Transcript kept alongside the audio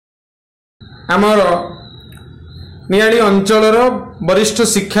आमर नियाली अंचलर वरिष्ठ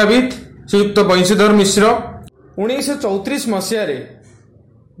शिक्षाविद श्रीयुक्त बंशीधर मिश्र 1934 मसीह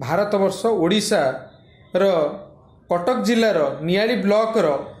भारतवर्ष ओडिशा कटक जिलार नियाली ब्लॉक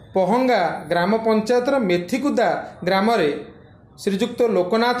पहंगा ग्राम पंचायत मेथिकुदा ग्राम श्रीजुक्त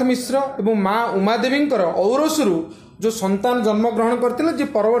लोकनाथ मिश्र एवं माँ उमादेवी औरसरू जो संतान जन्म ग्रहण करते जे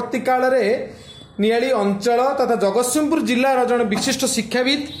परवर्ती काल में नियाली अंचल तथा जगतसिंहपुर जिलार जन विशिष्ट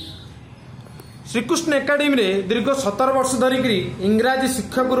शिक्षाविद श्रीकृष्ण एकाडेमी रे दीर्घ 17 वर्ष धरिक इंग्राजी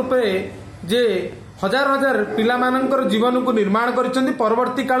शिक्षक रूप जे हजार हजार पिलामानंकर जीवन को निर्माण करिसेंती।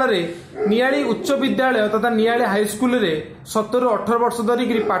 परवर्ती काल में नियाली उच्च विद्यालय तथा नियाली हाईस्कूल रे 17-18 वर्ष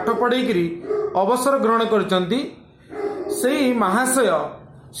धरिक पाठ पढ़ेकरी अवसर ग्रहण करिसेंती। सेही महाशय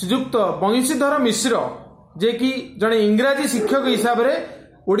श्रीजुक्त बंशीधर मिश्र जे कि जड़े इंग्राजी शिक्षक हिसाब से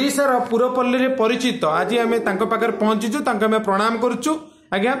ओडिशार पुरपल्ली रे परिचित। आज आम तांको पाखरे पहुंचीचु, तांको आम प्रणाम करुचु।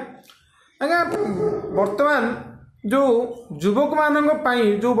 आज्ञा आज्ञा वर्तमान जो युवक मानक पाई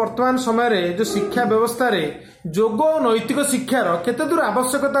जो वर्तमान समय रे जो शिक्षा व्यवस्था रे जोग और नैतिक शिक्षार केते दूर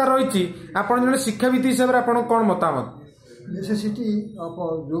आवश्यकता रही आपण जने शिक्षाविद हिसाब से आपण कोन मतामत? Necessity of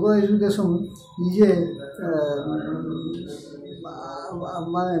yoga education is a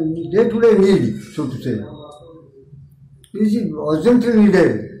day to day need, so to say. It is urgently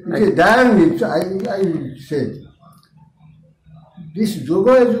needed. It is dire need. I would say this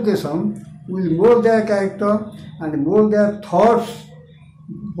yoga education will mold their character and mold their thoughts,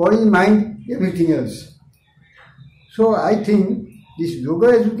 body, mind, everything else. So I think this yoga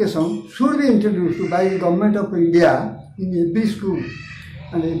education should be introduced by the government of India in every school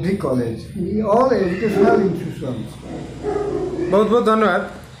and every college, in all educational institutions. बहुत बहुत धन्यवाद।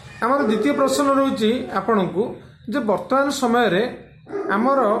 आमर द्वितीय प्रश्न रही आपण को जे वर्तमान समय रे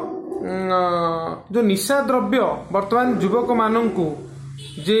आमर जो निशा द्रव्य वर्तमान युवक मानू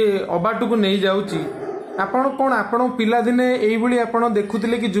जे अबाटू को नहीं जाउची आपण कोन आपण पिला दिने एई भली आपण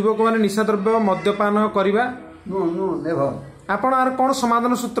देखुतिले कि युवक माने निशा द्रव्य मद्यपान करिबा? No no never. आपण आर कोन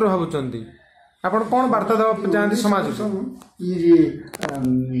समाधान सूत्र भाबुचंती? आपण कोन वार्ता दबा चाहती समाज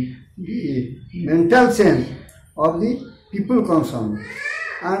mental change of the people concerned,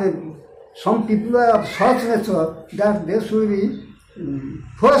 and some people are of such nature that they should be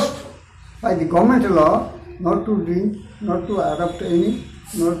forced by the government law not to drink, not to adopt any,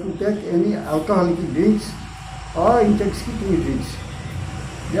 not to take any alcoholic drinks or intoxicating drinks.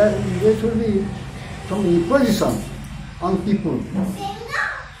 There should be some imposition on people,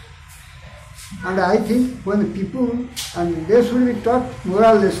 and I think when people, and they should be taught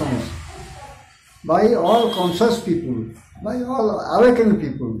moral lessons by all conscious people, by all awakened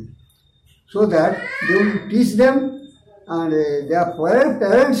people, so that they will teach them, and their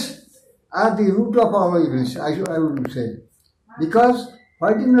parents are the root of our evils, I would say. Because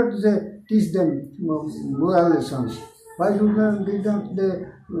why did not they teach them moral lessons? Why did not they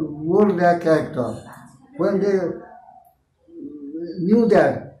mold their character? When they knew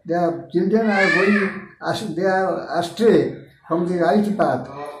that their children are going, they are astray from the right path,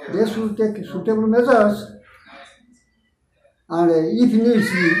 they should take suitable measures, and if needs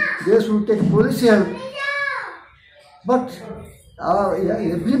be, they should take police help. But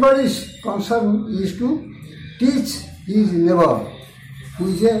everybody's concern is to teach his neighbor who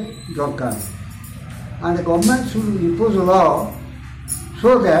is a drunkard, and the government should impose a law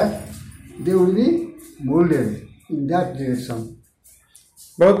so that they will be molded in that direction.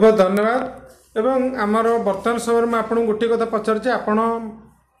 बहुत बहुत धन्यवाद। एवं आमर वर्तमान समय में आपन गोटे कथा पचार आपण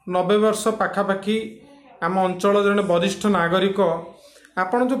 90 वर्ष पाखापाखि आम अंचल जड़े वरिष्ठ नागरिक,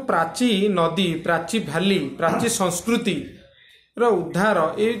 आपण जो प्राची नदी, प्राची भैली, प्राची संस्कृति रो उद्धार,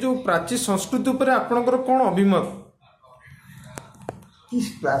 ये जो प्राची संस्कृति उपर आपनकर कोन अभिमत? इस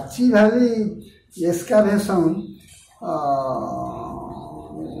प्राची भैली excavation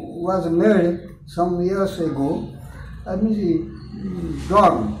was made some years ago. I mean,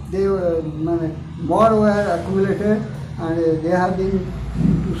 they were, more were accumulated, and they have been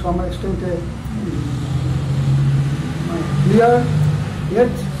to some extent clear.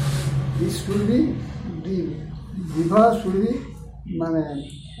 Yet this should be, the river should be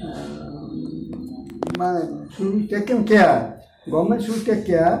should be taken care. Government should take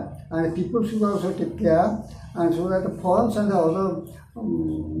care, and people should also take care, and so that the ponds and the other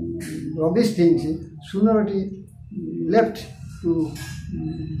rubbish things sooner be left to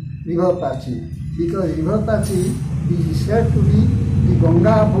river Pachi, because river Pachi is said to be the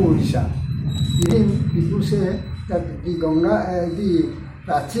Ganga of Odisha. Even people say that the Ganga, the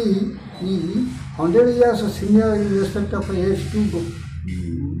Pachi is 100 years senior in respect of age to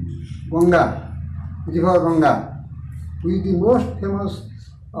Ganga, river Ganga, who is the most famous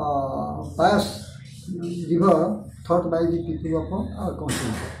pious river thought by the people of our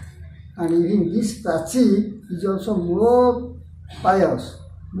country. And even this Prachi is also more pious,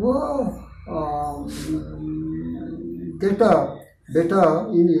 more better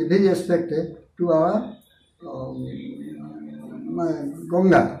in every aspect to our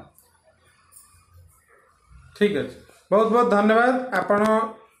Ganga. ठीक है, बहुत बहुत धन्यवाद। आपण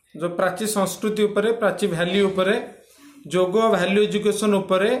जो प्राची संस्कृति उपरे, Prachi value उपरे, जोग वैल्यू एजुकेशन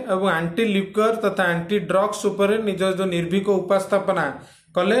उपरे और एंटी लिकर तथा एंटी ड्रग्स उपरे निज जो निर्भीक उपस्थापना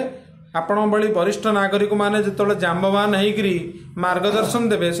कले। आपण भली वरिष्ठ नागरिक माने जिते जाम्बवान होकरी मार्गदर्शन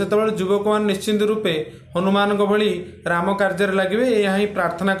देवे से युवक मान निश्चिंत रूपे हनुमान भली राम कार्य लगे। यह ही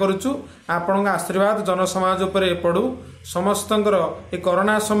प्रार्थना करुचु। आपण आशीर्वाद जनसमाज उपरे पड़ू। समस्त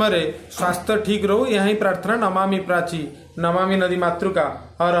कोरोना समय स्वास्थ्य ठीक रहू। यह ही प्रार्थना। नमामि प्राची नमामि नदी मातृका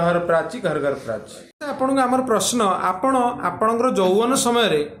हर हर प्राची घर घर प्राची। आपण आमर प्रश्न, आपण यौवन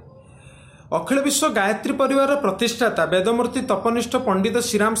समय अखिल विश्व गायत्री परिवार प्रतिष्ठाता वेदमूर्ति तपनिष्ठ पंडित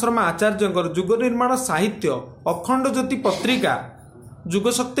श्रीराम शर्मा आचार्य जुग निर्माण साहित्य अखंड ज्योति पत्रिका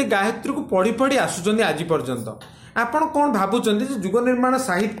जुगशक्ति गायत्री को पढ़ी पढ़ी आसुचंदी आज पर्यंत। आपण कौन भावुचंदी जुग निर्माण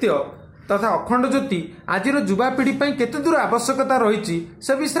साहित्य तथा अखंड ज्योति आज युवापीढ़ी केते दूर आवश्यकता रही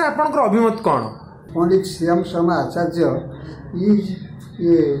से विषय आपंकर अभिमत कौन? पंडित श्रीराम शर्मा आचार्य is a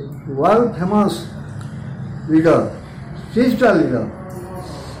world famous leader, spiritual leader.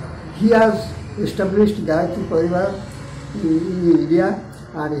 He has established Gayatri Parivar in India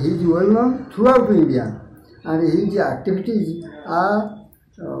and he is well known throughout India, and his activities are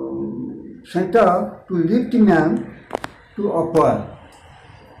centered to lift man to upward.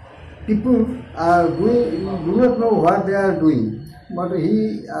 People are do not know what they are doing, but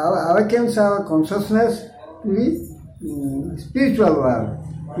he awakens our consciousness to the spiritual world.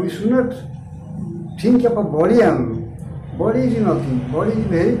 We should not think of a body only. Body is nothing. Body is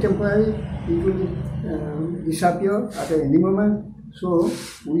very temporary. It will disappear at any moment. So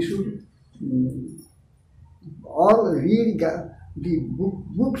we should all read the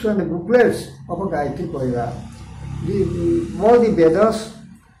books and the booklets of a Gayatri Parivar. All the Vedas,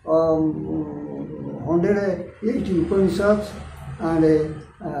 180 Upanishads and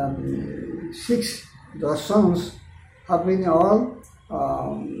 6 Darshans have been all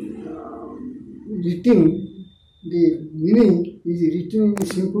written. The meaning is written in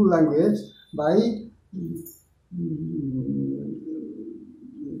simple language by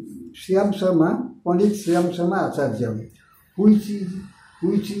Shyam Sharma, Pandit Shyam Sharma Acharya, which is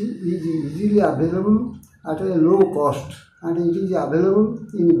easily available at a low cost, and it is available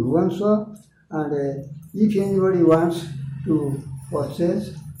in Bhubaneswar. And if anybody wants to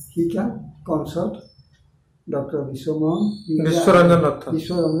purchase, he can consult Dr. Vishwaranjan,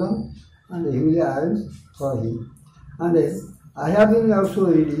 and he will arrange for him. And I have been also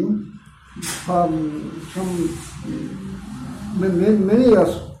reading from many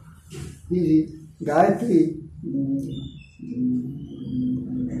years the Gayatri,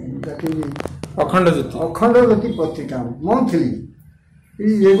 that is Akhanda Jyoti Patrika monthly. It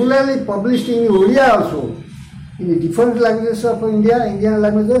is regularly published in Oriya also, in different languages of India, Indian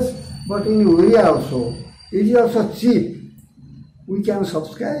languages, but in Oriya also. It is also cheap. We can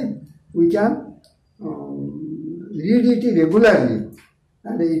subscribe, we can read it regularly,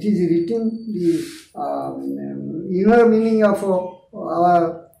 and it is written the inner meaning of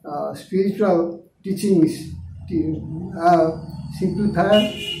our spiritual teachings are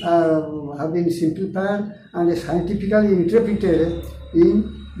simplified, have been simplified and scientifically interpreted in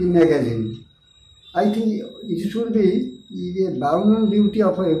the magazine. I think it should be the bound duty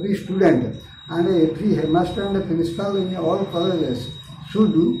of every student and every headmaster and principal in all colleges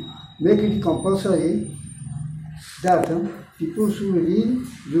should make it compulsory that people should read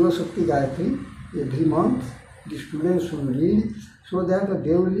Jivashakti Gayatri every month. The students should read so that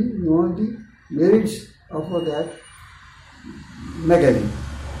they will know the merits of that magazine.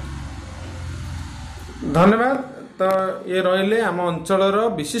 धन्यवाद। तो ये रहिले आम अंचलर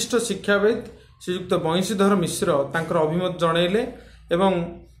विशिष्ट शिक्षाविद श्रीयुक्त बंशीधर मिश्र तांकर अभिमत जनइले एवं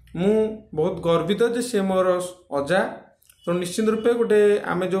मु बहुत गर्वित जे से मोर अजा। तो निश्चित रूपे गोटे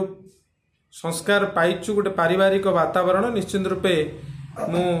आमे जो संस्कार पाइछु गोटे पारिवारिक वातावरण निश्चित रूपे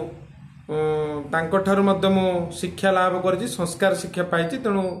मु तांकठारु मध्य मु शिक्षा लाभ करछि, संस्कार शिक्षा पाइछि।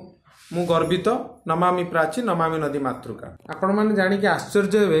 तेणु मु गर्वित। नमामि प्राची नमामि नदी मातृका। आपण माने जानि कि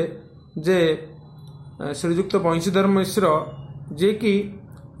आश्चर्य हेबे जे श्रीयुक्त बंशीधर मिश्र जे कि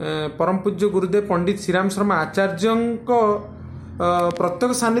परम पूज्य गुरुदेव पंडित श्रीराम शर्मा आचार्य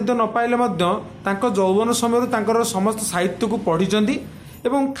प्रत्यक्ष सानिध्य न पाइले मध्य तांको यौवन समय तांकर समस्त साहित्य को पढ़ी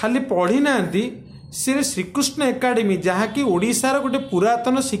एवं खाली पढ़ी नांती श्री श्रीकृष्ण एकाडेमी जहाँकि ओडिशार गोटे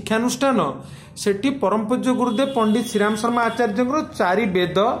पुरातन शिक्षानुष्ठान सेठी परम पूज्य गुरुदेव पंडित श्रीराम शर्मा आचार्य 4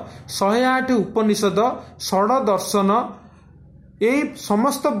 वेद 108 उपनिषद 6 दर्शन यही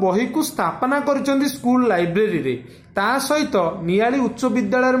समस्त बही को स्थापना कर स्कूल लाइब्रेरी रे ता सहित नियाली उच्च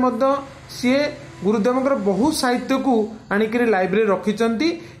विद्यालय मध्य सी गुरुदेवंकर बहु साहित्य को आनिकरी लाइब्रेरी रखिंट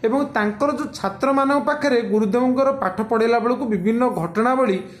एवं तांकर जो छात्र मान पाखे गुरुदेवंकर पाठ पढ़ेला बेलू विभिन्न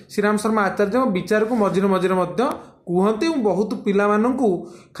घटनावली श्रीराम शर्मा आचार्य विचार को मझिरे मझिरे कहते बहुत पिला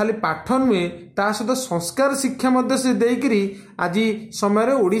खाली पाठ नुहे ता सहित संस्कार शिक्षा मध्य से देकरी आज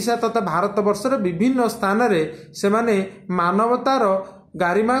समय ओडिशा तथा भारत वर्षर विभिन्न स्थान रे सेमाने मानवतार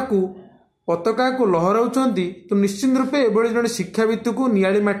गारिमा को पताका को लहराउछंती। तो निश्चित रूपे एभली जड़े शिक्षाविद को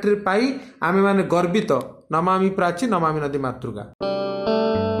नियाली माटी पाई आमे माने गर्वित। नमामि प्राची नमामि नदी मातृका।